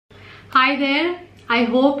Hi there, I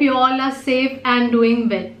hope you all are safe and doing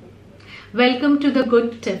well. Welcome to the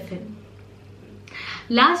Good Tiffin.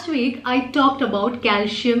 Last week I talked about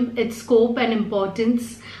calcium, its scope and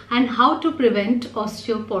importance, and how to prevent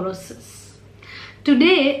osteoporosis.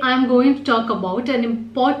 Today I am going to talk about an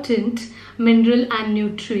important mineral and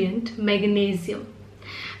nutrient, magnesium.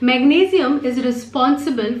 Magnesium is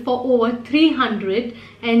responsible for over 300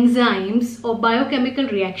 enzymes or biochemical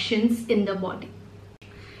reactions in the body.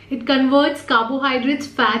 It converts carbohydrates,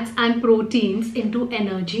 fats and proteins into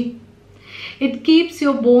energy. It keeps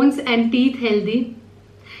your bones and teeth healthy.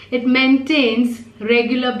 It maintains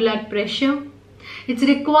regular blood pressure. It's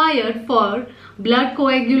required for blood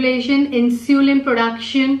coagulation, insulin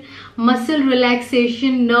production, muscle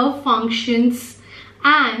relaxation, nerve functions,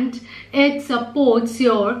 and it supports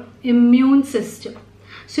your immune system.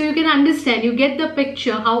 So you can understand, you get the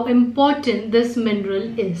picture how important this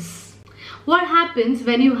mineral is. What happens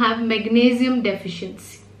when you have magnesium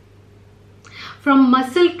deficiency? From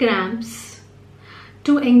muscle cramps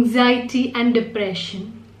to anxiety and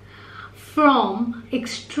depression, from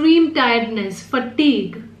extreme tiredness,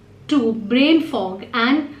 fatigue to brain fog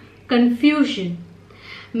and confusion,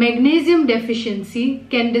 magnesium deficiency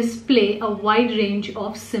can display a wide range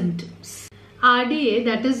of symptoms. RDA,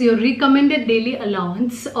 that is your recommended daily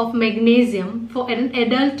allowance of magnesium for an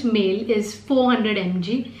adult male, is 400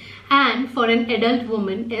 mg and for an adult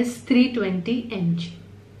woman is 320 mg.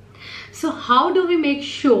 So how do we make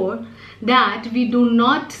sure that we do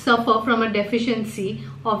not suffer from a deficiency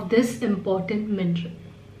of this important mineral?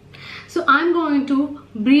 So I'm going to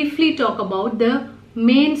briefly talk about the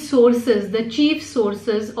main sources, the chief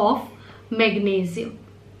sources of magnesium.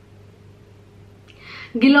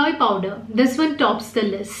 Giloy powder, this one tops the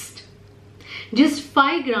list. Just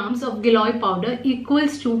 5 grams of Giloy powder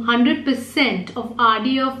equals to 100% of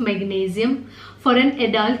RDA of magnesium for an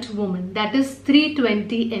adult woman, that is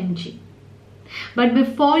 320 mg. But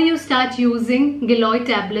before you start using Giloy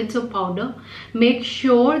tablets or powder, make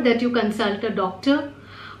sure that you consult a doctor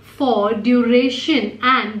for duration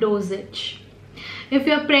and dosage. If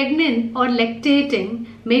you are pregnant or lactating,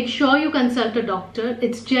 make sure you consult a doctor.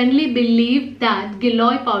 It's generally believed that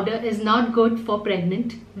Giloy powder is not good for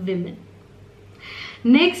pregnant women.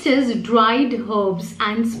 Next is dried herbs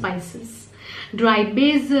and spices. Dried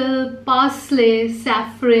basil, parsley,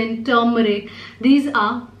 saffron, turmeric. These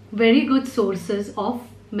are very good sources of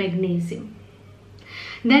magnesium.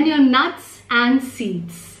 Then your nuts and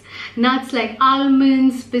seeds. Nuts like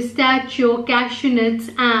almonds, pistachio, cashew nuts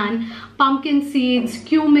and pumpkin seeds,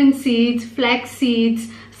 cumin seeds, flax seeds,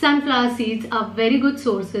 sunflower seeds are very good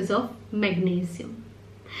sources of magnesium.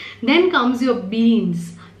 Then comes your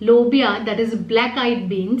beans. Lobia, that is black-eyed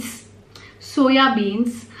beans, soya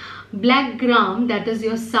beans, black gram, that is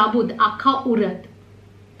your sabud, akha urad,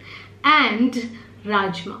 and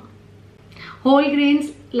rajmah. Whole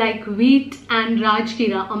grains like wheat and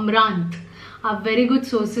rajgira, Amaranth, are very good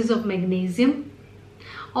sources of magnesium.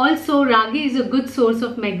 Also, Ragi is a good source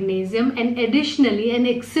of magnesium and additionally an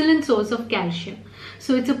excellent source of calcium.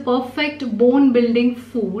 So it's a perfect bone building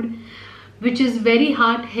food which is very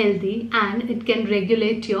heart healthy and it can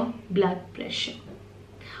regulate your blood pressure.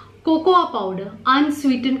 Cocoa powder,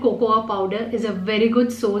 unsweetened cocoa powder, is a very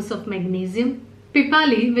good source of magnesium.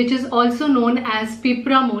 Pippali, which is also known as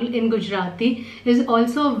pipramul in Gujarati, is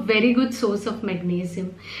also a very good source of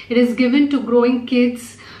magnesium. It is given to growing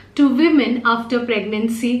kids, to women after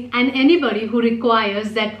pregnancy and anybody who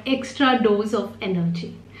requires that extra dose of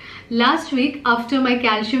energy. Last week after my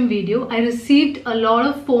calcium video, I received a lot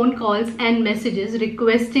of phone calls and messages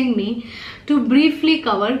requesting me to briefly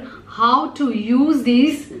cover how to use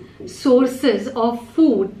these sources of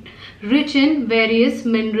food rich in various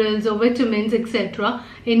minerals or vitamins, etc.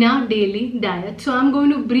 in our daily diet. So I'm going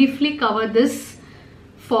to briefly cover this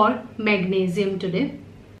for magnesium today.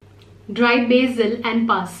 Dried basil and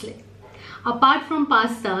parsley. Apart from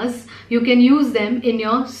pastas, you can use them in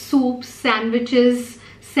your soups, sandwiches,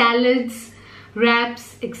 salads,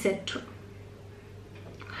 wraps, etc.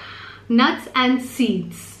 Nuts and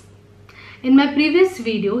seeds. In my previous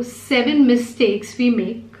video, 7 mistakes we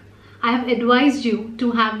make, I have advised you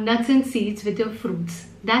to have nuts and seeds with your fruits.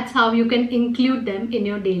 That's how you can include them in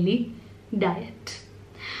your daily diet.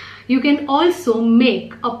 You can also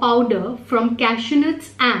make a powder from cashew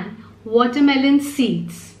nuts and watermelon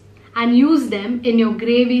seeds and use them in your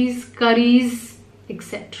gravies, curries,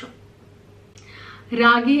 etc.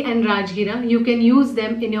 Ragi and rajgira, you can use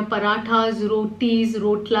them in your parathas, rotis,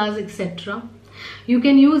 rotlas, etc. You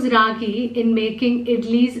can use ragi in making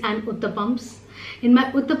idlis and uttapams. In my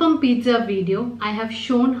uttapam pizza video, I have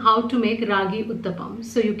shown how to make ragi uttapam,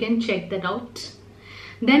 so you can check that out.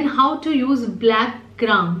 Then how to use black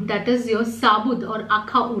gram, that is your sabud or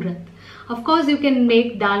akha urad. Of course you can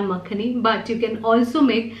make dal makhani, but you can also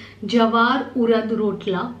make jawar urad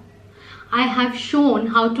rotla. I have shown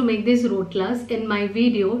how to make these rotlas in my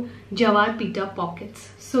video Jawar Pita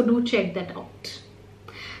Pockets. So do check that out.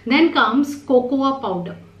 Then comes cocoa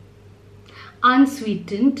powder.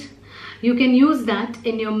 Unsweetened. You can use that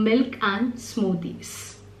in your milk and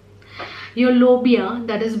smoothies. Your lobia,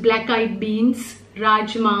 that is black-eyed beans,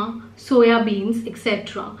 rajmah, soya beans,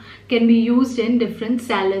 etc. can be used in different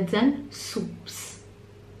salads and soups.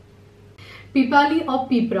 Pippali or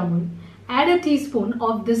pipramul. Add a teaspoon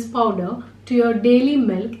of this powder to your daily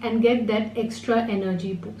milk and get that extra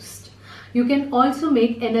energy boost. You can also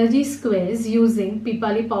make energy squares using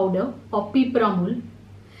Pippali powder or pipramul,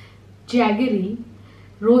 jaggery,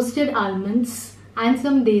 roasted almonds and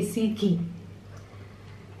some desi ghee.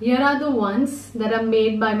 Here are the ones that are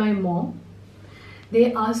made by my mom.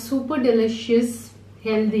 They are super delicious,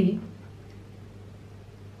 healthy,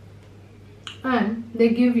 and they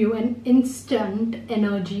give you an instant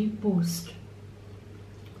energy boost.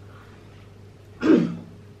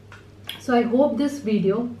 So I hope this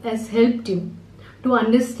video has helped you to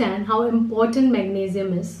understand how important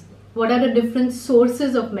magnesium is, what are the different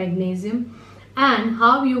sources of magnesium, and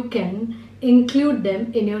how you can include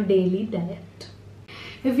them in your daily diet.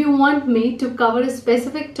 If you want me to cover a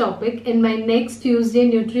specific topic in my next Tuesday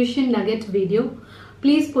Nutrition Nugget video,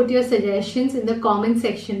 please put your suggestions in the comment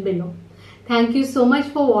section below. Thank you so much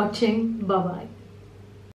for watching. Bye-bye.